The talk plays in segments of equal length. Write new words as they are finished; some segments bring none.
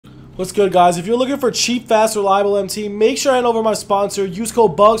What's good, guys? If you're looking for cheap, fast, reliable MT, make sure to head over to my sponsor. Use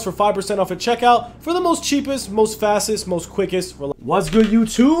code BUGS for 5% off at checkout for the most cheapest, most fastest, most quickest. What's good,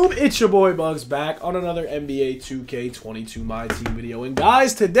 YouTube? It's your boy Bugs back on another NBA 2K22 My Team video. And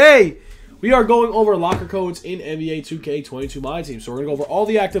guys, today we are going over locker codes in NBA 2K22 My Team. So we're going to go over all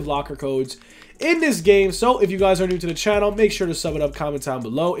the active locker codes in this game. So if you guys are new to the channel, make sure to sub it up, comment down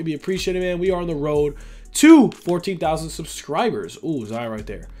below. It'd be appreciated, man. We are on the road to 14,000 subscribers. Ooh, Zai right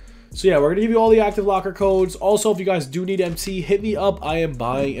there. So yeah, we're going to give you all the active locker codes. Also, if you guys do need MT, hit me up. I am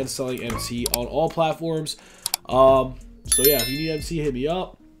buying and selling MT on all platforms. So yeah, if you need MT, hit me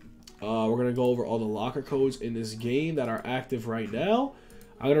up. We're going to go over all the locker codes in this game that are active right now.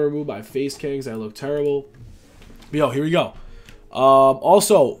 I'm going to remove my face cams that look terrible. But yo, here we go.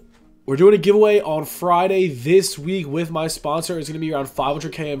 Also, we're doing a giveaway on Friday this week with my sponsor. It's going to be around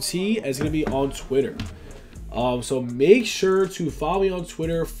 500 KMT. And it's going to be on Twitter. So make sure to follow me on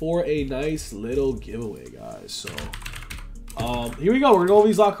Twitter for a nice little giveaway, guys. So here we go. We're gonna go over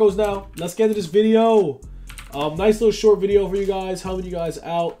these locker codes now. Let's get into this video. Nice little short video for you guys, helping you guys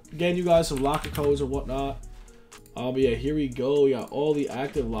out, getting you guys some locker codes and whatnot. But yeah, here we go. We got all the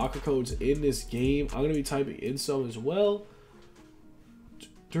active locker codes in this game. I'm gonna be typing in some as well.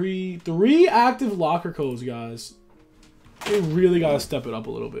 Three active locker codes, guys. They really got to step it up a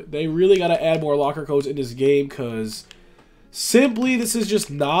little bit. They really got to add more locker codes in this game because simply this is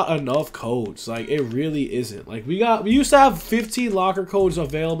just not enough codes. Like, it really isn't. Like, we used to have 15 locker codes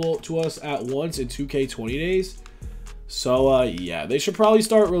available to us at once in 2K20 days. So, yeah, they should probably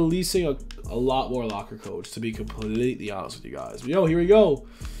start releasing a lot more locker codes, to be completely honest with you guys. But, yo, here we go.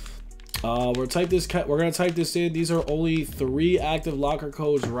 We're gonna type this in. These are only 3 active locker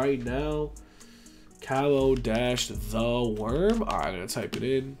codes right now. Calo-the worm. Alright, I'm gonna type it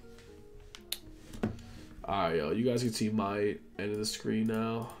in. Alright, yo, you guys can see my end of the screen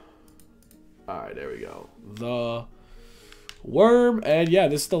now. Alright, there we go. The worm. And yeah,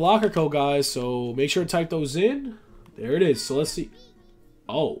 this is the locker code, guys. So make sure to type those in. There it is. So let's see.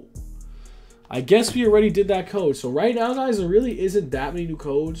 Oh, I guess we already did that code. So right now, guys, there really isn't that many new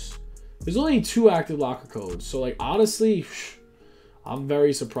codes. There's only 2 active locker codes. So like, honestly, I'm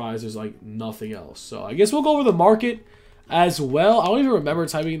very surprised there's like nothing else. So I guess we'll go over the market as well. I don't even remember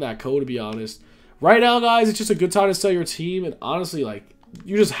typing in that code, to be honest. Right now, guys, it's just a good time to sell your team. And honestly, like,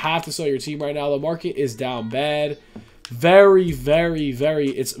 you just have to sell your team right now. The market is down bad. Very, very, very,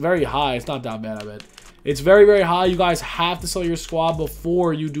 it's very high. It's not down bad, I bet. It's very, very high. You guys have to sell your squad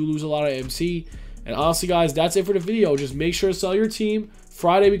before you do lose a lot of MC. And honestly, guys, that's it for the video. Just make sure to sell your team.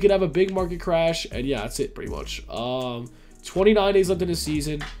 Friday, we could have a big market crash. And yeah, that's it pretty much. 29 days left in the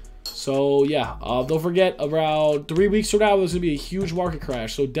season. So yeah, don't forget, around 3 weeks from now there's gonna be a huge market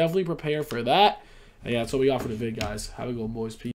crash, so definitely prepare for that. And yeah, that's what we got for the vid, guys. Have a good one, boys. Peace.